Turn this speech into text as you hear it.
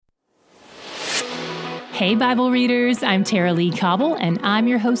Hey, Bible readers, I'm Tara Lee Cobble, and I'm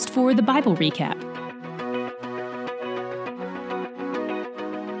your host for the Bible Recap.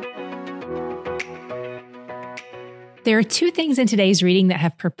 There are two things in today's reading that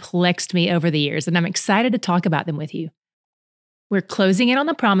have perplexed me over the years, and I'm excited to talk about them with you. We're closing in on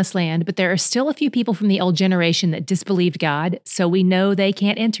the Promised Land, but there are still a few people from the old generation that disbelieved God, so we know they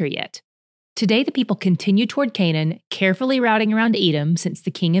can't enter yet. Today, the people continue toward Canaan, carefully routing around Edom since the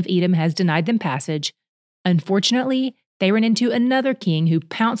king of Edom has denied them passage. Unfortunately, they run into another king who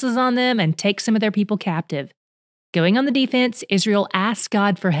pounces on them and takes some of their people captive. Going on the defense, Israel asks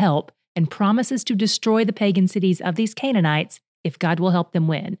God for help and promises to destroy the pagan cities of these Canaanites if God will help them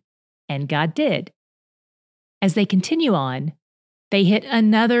win. And God did. As they continue on, they hit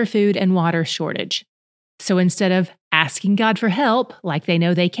another food and water shortage. So instead of asking God for help, like they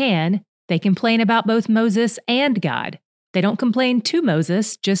know they complain about both Moses and God. They don't complain to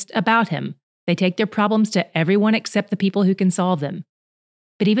Moses, just about him. They take their problems to everyone except the people who can solve them.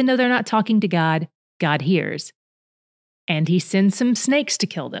 But even though they're not talking to God, God hears. And he sends some snakes to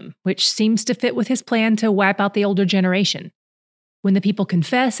kill them, which seems to fit with his plan to wipe out the older generation. When the people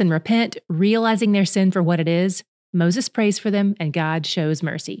confess and repent, realizing their sin for what it is, Moses prays for them and God shows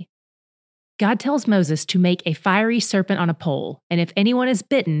mercy. God tells Moses to make a fiery serpent on a pole, and if anyone is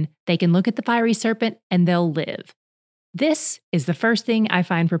bitten, they can look at the fiery serpent and they'll live. This is the first thing I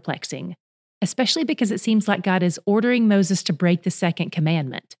find perplexing, especially because it seems like God is ordering Moses to break the second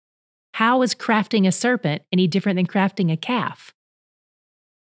commandment. How is crafting a serpent any different than crafting a calf?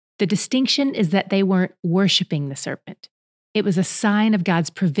 The distinction is that they weren't worshiping the serpent. It was a sign of God's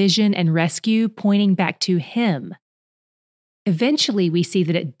provision and rescue pointing back to Him. Eventually, we see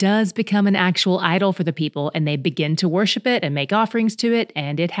that it does become an actual idol for the people, and they begin to worship it and make offerings to it,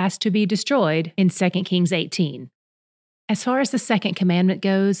 and it has to be destroyed in 2 Kings 18. As far as the second commandment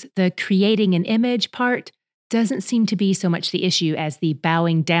goes, the creating an image part doesn't seem to be so much the issue as the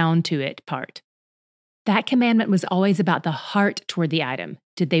bowing down to it part. That commandment was always about the heart toward the item.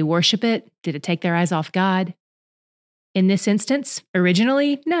 Did they worship it? Did it take their eyes off God? In this instance,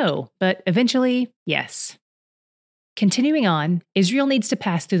 originally, no, but eventually, yes. Continuing on, Israel needs to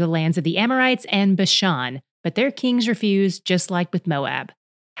pass through the lands of the Amorites and Bashan, but their kings refuse, just like with Moab.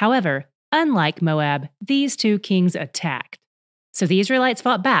 However, unlike Moab, these two kings attacked. So the Israelites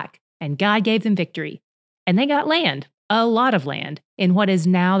fought back, and God gave them victory. And they got land, a lot of land, in what is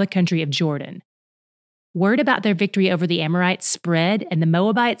now the country of Jordan. Word about their victory over the Amorites spread, and the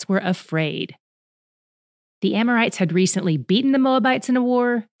Moabites were afraid. The Amorites had recently beaten the Moabites in a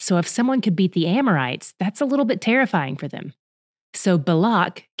war, so if someone could beat the Amorites, that's a little bit terrifying for them. So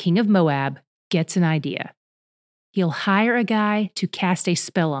Balak, king of Moab, gets an idea. He'll hire a guy to cast a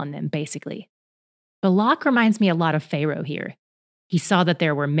spell on them, basically. Balak reminds me a lot of Pharaoh here. He saw that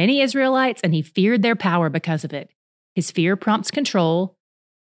there were many Israelites and he feared their power because of it. His fear prompts control.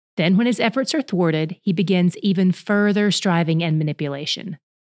 Then when his efforts are thwarted, he begins even further striving and manipulation.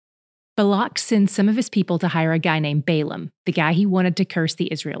 Balak sends some of his people to hire a guy named Balaam, the guy he wanted to curse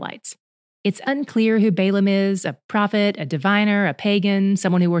the Israelites. It's unclear who Balaam is, a prophet, a diviner, a pagan,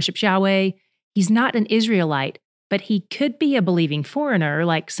 someone who worships Yahweh. He's not an Israelite, but he could be a believing foreigner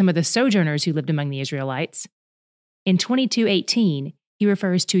like some of the sojourners who lived among the Israelites. In 22:18, he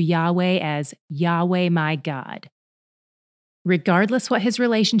refers to Yahweh as Yahweh my God. Regardless what his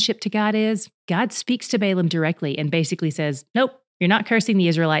relationship to God is, God speaks to Balaam directly and basically says, nope, you're not cursing the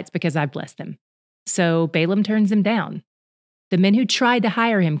Israelites because I've blessed them. So Balaam turns them down. The men who tried to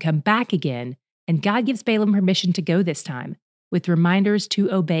hire him come back again, and God gives Balaam permission to go this time, with reminders to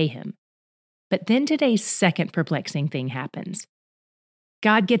obey him. But then today's second perplexing thing happens.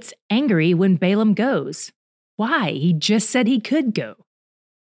 God gets angry when Balaam goes. Why? He just said he could go.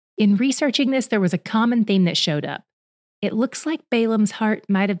 In researching this, there was a common theme that showed up. It looks like Balaam's heart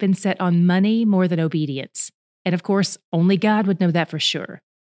might have been set on money more than obedience. And of course, only God would know that for sure.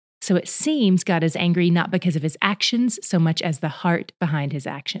 So it seems God is angry not because of his actions so much as the heart behind his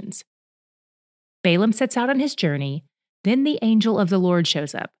actions. Balaam sets out on his journey, then the angel of the Lord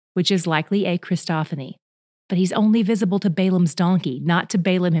shows up, which is likely a Christophany. But he's only visible to Balaam's donkey, not to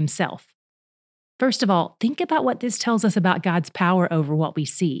Balaam himself. First of all, think about what this tells us about God's power over what we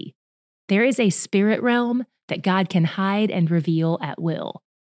see. There is a spirit realm that God can hide and reveal at will.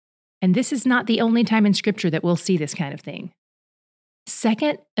 And this is not the only time in Scripture that we'll see this kind of thing.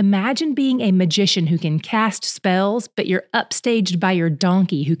 Second, imagine being a magician who can cast spells, but you're upstaged by your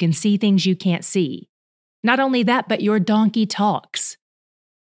donkey who can see things you can't see. Not only that, but your donkey talks.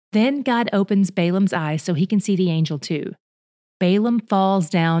 Then God opens Balaam's eyes so he can see the angel too. Balaam falls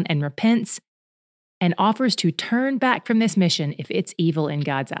down and repents and offers to turn back from this mission if it's evil in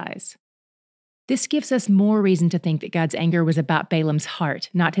God's eyes. This gives us more reason to think that God's anger was about Balaam's heart,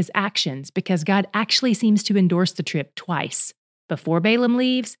 not his actions, because God actually seems to endorse the trip twice, before Balaam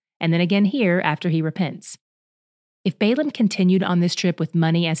leaves, and then again here after he repents. If Balaam continued on this trip with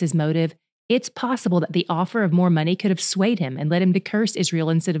money as his motive, it's possible that the offer of more money could have swayed him and led him to curse Israel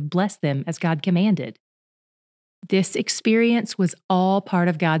instead of bless them as God commanded. This experience was all part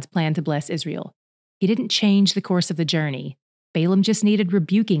of God's plan to bless Israel. He didn't change the course of the journey. Balaam just needed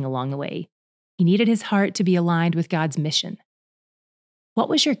rebuking along the way. He needed his heart to be aligned with God's mission. What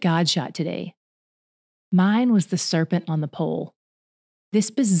was your God shot today? Mine was the serpent on the pole. This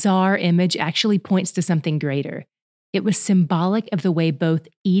bizarre image actually points to something greater. It was symbolic of the way both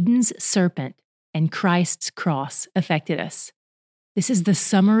Eden's serpent and Christ's cross affected us. This is the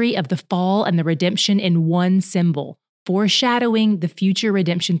summary of the fall and the redemption in one symbol, foreshadowing the future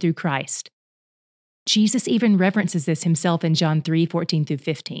redemption through Christ. Jesus even references this himself in John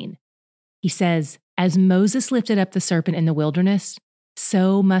 3:14-15. He says, "As Moses lifted up the serpent in the wilderness,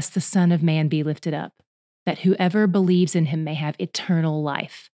 so must the Son of Man be lifted up, that whoever believes in him may have eternal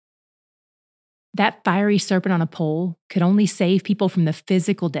life." That fiery serpent on a pole could only save people from the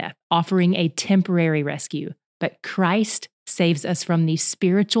physical death, offering a temporary rescue. But Christ saves us from the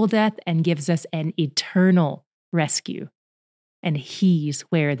spiritual death and gives us an eternal rescue. And he's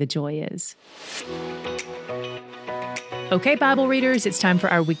where the joy is. Okay, Bible readers, it's time for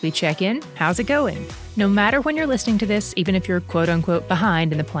our weekly check-in. How's it going? No matter when you're listening to this, even if you're quote-unquote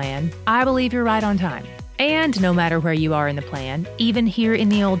behind in the plan, I believe you're right on time. And no matter where you are in the plan, even here in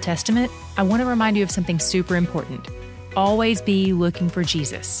the Old Testament, I want to remind you of something super important. Always be looking for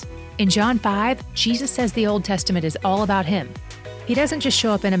Jesus. In John 5, Jesus says the Old Testament is all about him. He doesn't just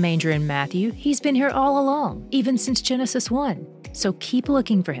show up in a manger in Matthew, he's been here all along, even since Genesis 1. So keep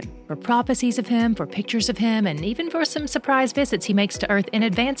looking for him, for prophecies of him, for pictures of him, and even for some surprise visits he makes to Earth in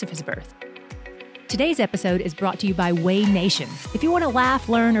advance of his birth. Today's episode is brought to you by Way Nation. If you want to laugh,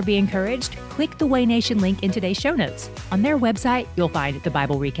 learn, or be encouraged, click the Way Nation link in today's show notes. On their website, you'll find the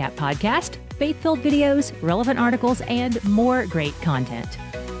Bible Recap Podcast, faith-filled videos, relevant articles, and more great content.